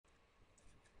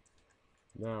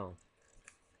Now,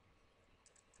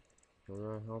 can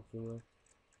I help you with?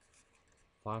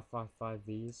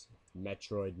 555V's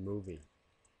Metroid movie.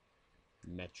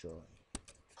 Metroid.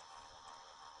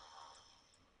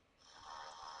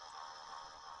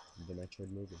 The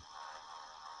Metroid movie.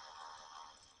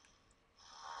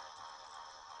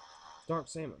 Dark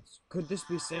Samus. Could this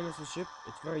be Samus' ship?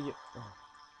 It's very.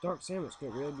 Dark Samus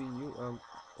could really be you.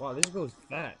 Wow, this goes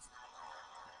fast.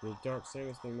 The Dark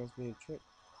Samus thing must be a trick.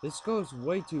 This goes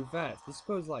way too fast. This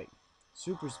goes like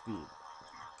super speed.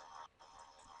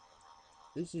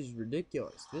 This is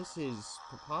ridiculous. This is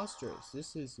preposterous.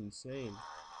 This is insane.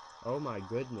 Oh my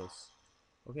goodness.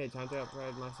 Okay, time to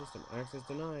upgrade my system. Access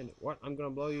denied. What? I'm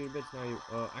gonna blow you to bits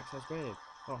now. Access granted.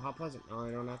 Oh, how pleasant. Now I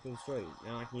don't have to destroy you.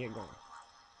 Now I can get going.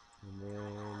 And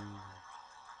then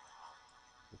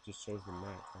it just shows the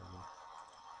map.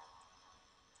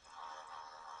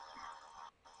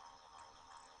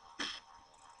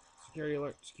 Security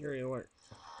alert. Security alert.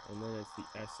 And then it's the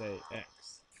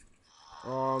SAX.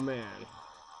 Oh man.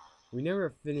 We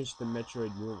never finished the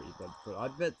Metroid movie, but I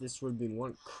bet this would have been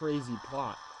one crazy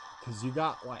plot. Because you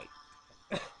got, like,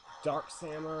 Dark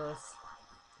Samus,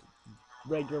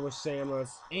 regular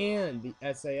Samus, and the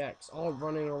SAX all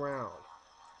running around.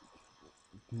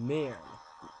 Man,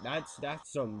 that's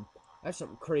some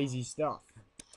crazy stuff.